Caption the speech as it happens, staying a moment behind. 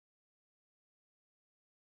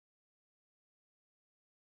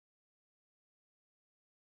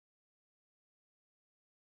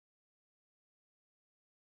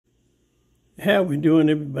How we doing,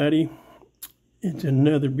 everybody? It's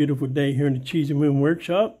another beautiful day here in the Cheese and Moon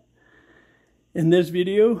Workshop. In this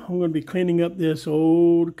video, I'm going to be cleaning up this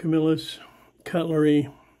old Camillus cutlery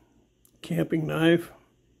camping knife.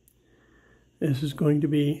 This is going to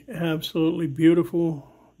be absolutely beautiful.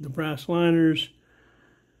 The brass liners,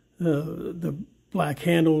 the black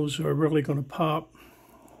handles are really going to pop.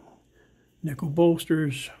 Nickel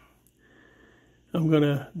bolsters.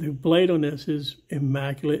 The blade on this is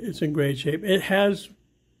immaculate. It's in great shape. It has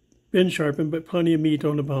been sharpened, but plenty of meat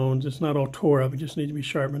on the bones. It's not all tore up. It just needs to be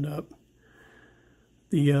sharpened up.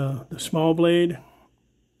 The small blade,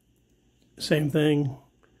 same thing.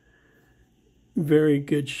 Very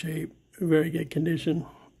good shape, very good condition.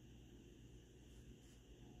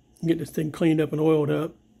 Get this thing cleaned up and oiled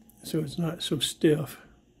up so it's not so stiff.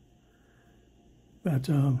 But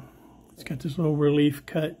it's got this little relief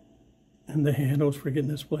cut and the handles for getting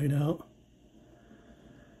this blade out.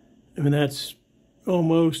 I mean, that's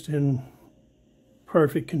almost in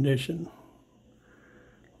perfect condition.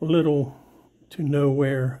 Little to no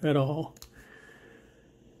wear at all.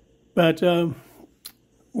 But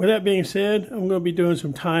with that being said, I'm going to be doing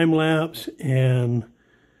some time lapse and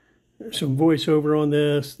some voiceover on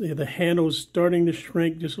this. The handle's starting to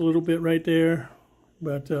shrink just a little bit right there,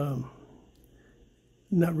 but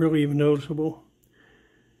not really even noticeable.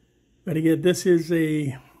 But again, this is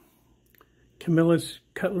a Camillus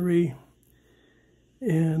cutlery,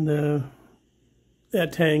 and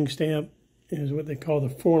that tang stamp is what they call the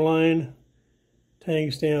 4-line tang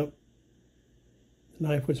stamp. The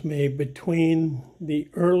knife was made between the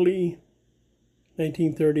early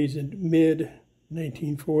 1930s and mid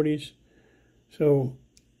 1940s, so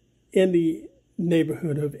in the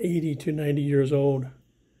neighborhood of 80 to 90 years old.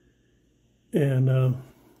 And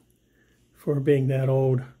for being that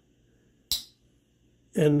old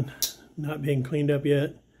and not being cleaned up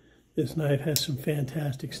yet, this knife has some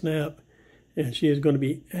fantastic snap, and she is going to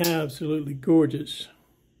be absolutely gorgeous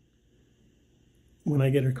when I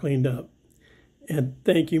get her cleaned up. And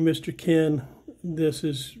thank you, Mr. Ken. This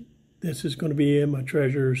is going to be in my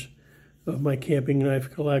treasures of my camping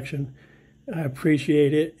knife collection. I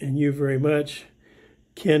appreciate it, and you very much.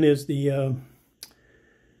 Ken is the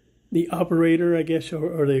operator, I guess,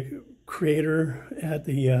 or the creator at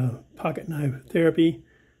the Pocket Knife Therapy.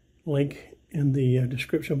 Link in the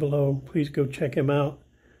description below. Please go check him out.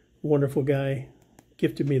 Wonderful guy.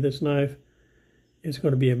 Gifted me this knife. It's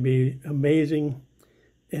going to be amazing.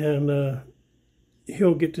 And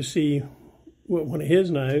he'll get to see what one of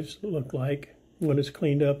his knives look like when it's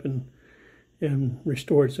cleaned up and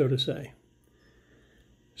restored, so to say.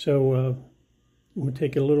 So we'll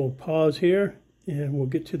take a little pause here and we'll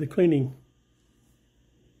get to the cleaning.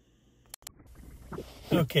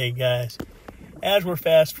 Okay, guys. As we're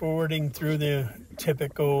fast forwarding through the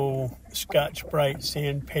typical Scotch-Brite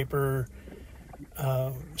sandpaper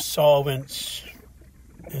solvents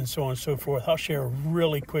and so on and so forth, I'll share a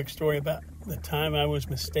really quick story about the time I was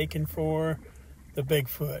mistaken for the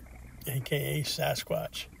Bigfoot, aka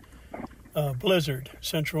Sasquatch. Blizzard,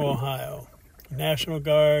 Central Ohio. National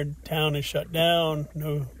Guard, town is shut down,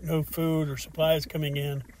 no food or supplies coming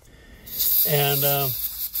in. And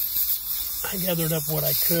I gathered up what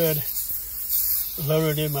I could,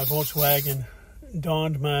 loaded in my Volkswagen,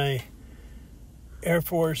 donned my Air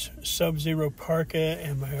Force Sub-Zero parka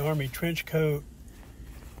and my Army trench coat,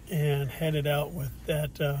 and headed out with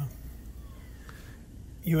that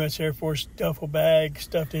U.S. Air Force duffel bag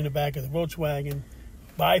stuffed in the back of the Volkswagen,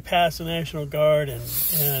 bypassed the National Guard,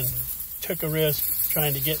 and took a risk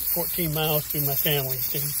trying to get 14 miles to my family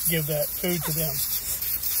to give that food to them.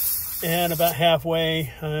 And about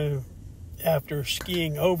halfway, after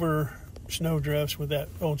skiing over snowdrifts with that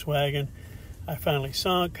Volkswagen, I finally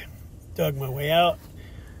sunk, dug my way out,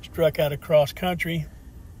 struck out across country,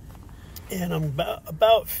 and I'm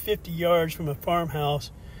about 50 yards from a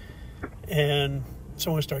farmhouse, and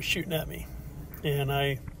someone started shooting at me. And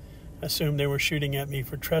I assumed they were shooting at me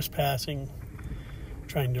for trespassing,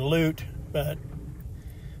 trying to loot, but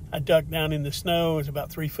I ducked down in the snow. It was about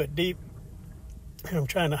 3 foot deep, and I'm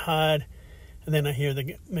trying to hide. And then I hear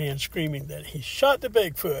the man screaming that he shot the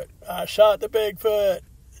Bigfoot. I shot the Bigfoot.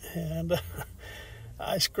 And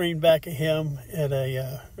I screamed back at him in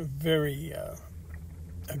a very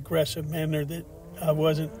aggressive manner that I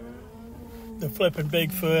wasn't the flipping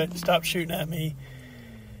Bigfoot. Stop shooting at me.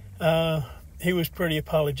 He was pretty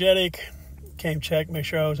apologetic. Came check, make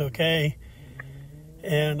sure I was okay.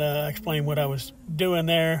 And I explained what I was doing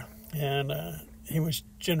there. And he was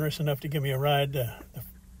generous enough to give me a ride the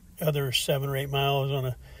other 7 or 8 miles on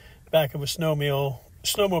the back of a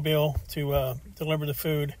snowmobile to deliver the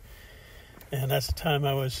food. And that's the time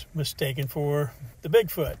I was mistaken for the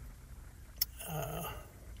Bigfoot.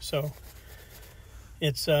 So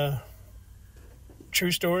it's a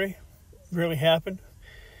true story, really happened.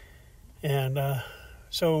 And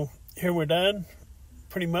so here we're done,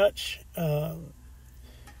 pretty much.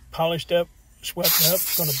 Polished up, swept up.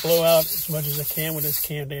 Going to blow out as much as I can with this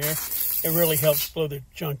canned air. It really helps blow the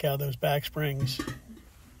junk out of those back springs.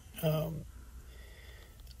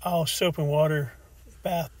 I'll soap and water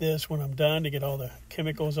bath this when I'm done to get all the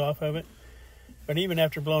chemicals off of it. But even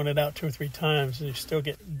after blowing it out 2 or 3 times, you still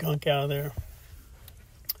get gunk out of there.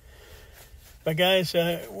 But guys,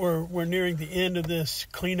 we're nearing the end of this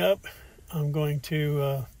cleanup. I'm going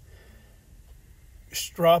to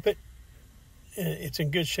strop it. It's in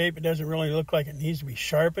good shape. It doesn't really look like it needs to be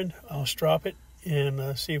sharpened. I'll strop it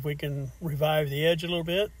and see if we can revive the edge a little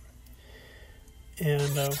bit.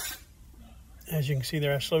 And as you can see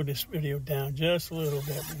there, I slowed this video down just a little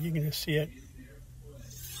bit, but you can just see it.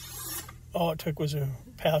 All it took was a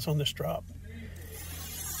pass on the strop.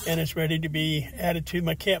 And it's ready to be added to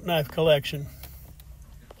my camp knife collection.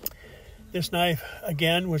 This knife,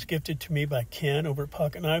 again, was gifted to me by Ken over at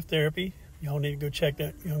Pocket Knife Therapy. Y'all need to go check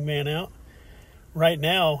that young man out. Right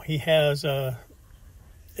now, he has a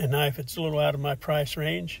knife that's a little out of my price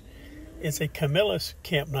range. It's a Camillus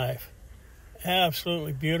camp knife.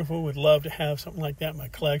 Absolutely beautiful. Would love to have something like that in my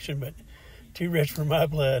collection, but too rich for my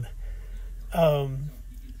blood.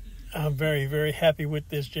 I'm very, very happy with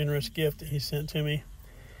this generous gift that he sent to me.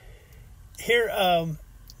 Here,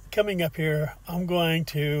 coming up here, I'm going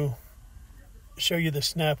to show you the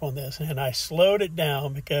snap on this, and I slowed it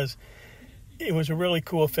down because it was a really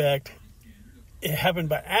cool effect. It happened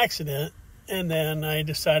by accident, and then I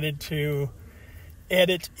decided to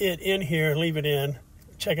edit it in here, leave it in.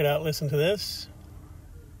 Check it out, listen to this.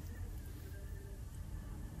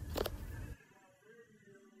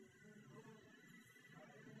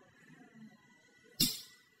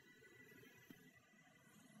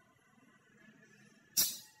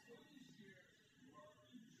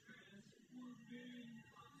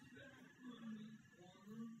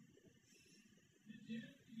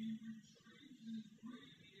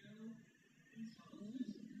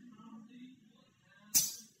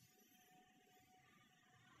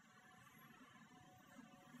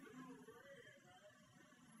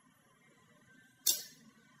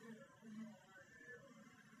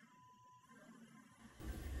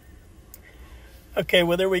 Okay,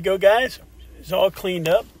 well, there we go, guys. It's all cleaned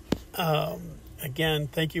up. Again,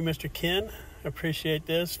 thank you, Mr. Ken. I appreciate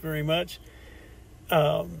this very much.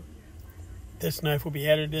 This knife will be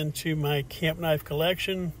added into my camp knife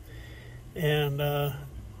collection. And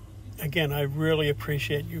again, I really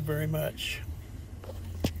appreciate you very much.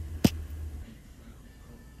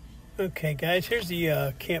 Okay, guys, here's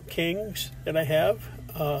the Camp Kings that I have.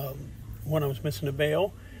 One I was missing a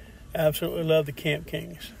bail. Absolutely love the Camp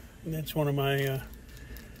Kings. That's one of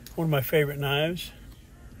my favorite knives.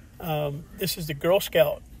 This is the Girl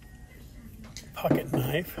Scout pocket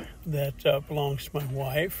knife that belongs to my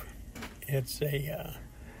wife. It's a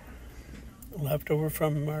leftover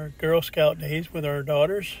from our Girl Scout days with our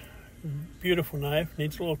daughters. Beautiful knife.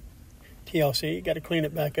 Needs a little TLC. Got to clean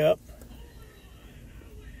it back up.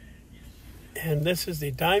 And this is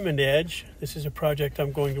the Diamond Edge. This is a project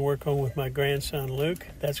I'm going to work on with my grandson Luke.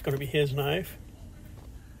 That's going to be his knife.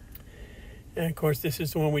 And of course, this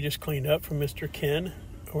is the one we just cleaned up from Mr. Ken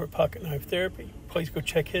over at Pocket Knife Therapy. Please go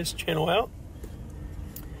check his channel out.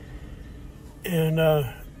 And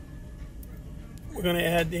we're going to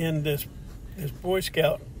add in this Boy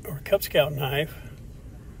Scout or Cub Scout knife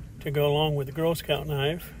to go along with the Girl Scout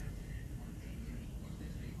knife.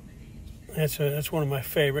 That's one of my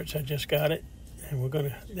favorites. I just got it,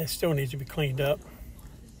 and that still needs to be cleaned up.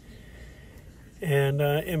 And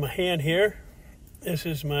in my hand here, this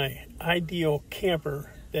is my Ideal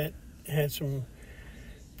Camper that had some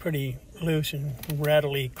pretty loose and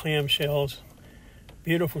rattly clamshells.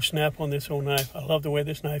 Beautiful snap on this old knife. I love the way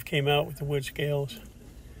this knife came out with the wood scales.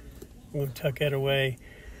 I'm going to tuck that away.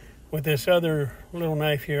 With this other little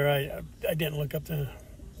knife here, I didn't look up the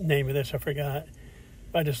name of this. I forgot.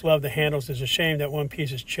 I just love the handles. It's a shame that one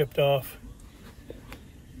piece is chipped off.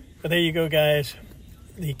 But there you go, guys.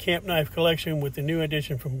 The camp knife collection with the new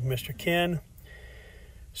addition from Mr. Ken.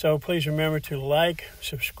 So please remember to like,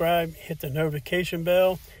 subscribe, hit the notification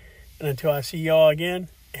bell. And until I see y'all again,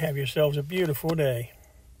 have yourselves a beautiful day.